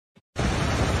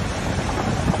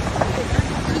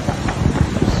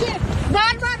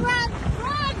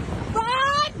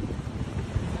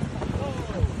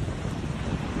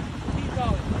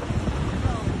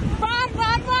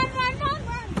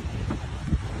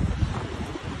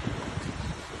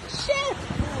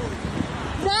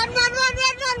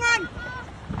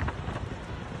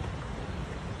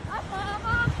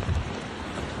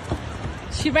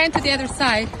She ran to the other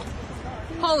side.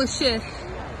 Holy shit.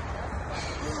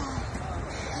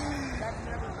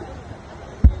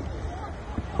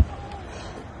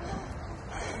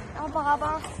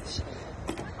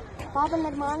 Baba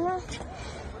normalna.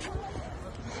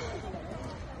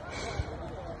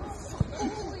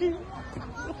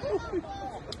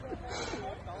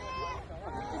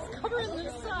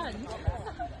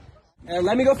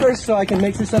 Let me go first so I can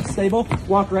make sure stuff's stable.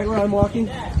 Walk right where I'm walking.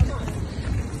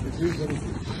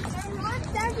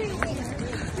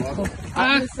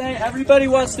 I'm going to say everybody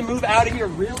wants to move out of here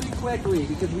really quickly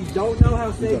because we don't know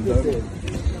how safe this is.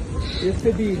 This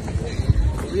could be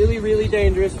really, really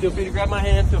dangerous. Feel free to grab my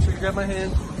hand. Feel free to grab my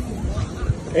hand.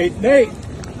 Nate.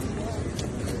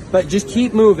 But just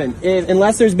keep moving.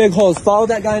 Unless there's big holes. Follow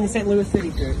that guy in the St. Louis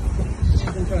City shirt.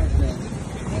 He's in charge now.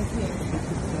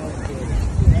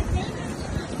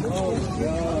 Oh,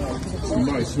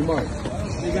 God. Too much.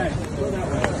 Hey, guys, go that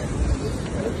way.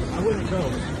 I wouldn't go.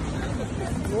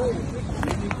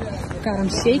 God, I'm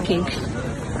shaking.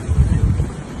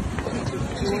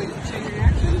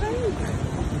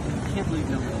 Can't believe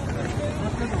no.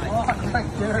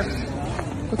 Right there.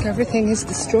 Look, everything is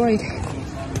destroyed.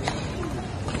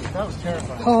 That was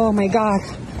terrifying. Oh my God.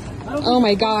 Oh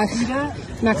my God.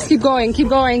 Max, keep going, keep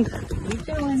going. Keep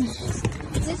going.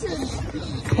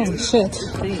 Holy shit.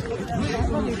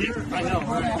 I know,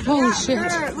 right? Holy shit.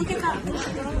 Look at that.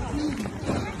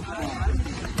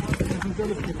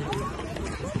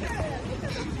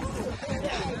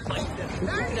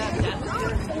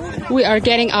 We are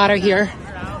getting out of here.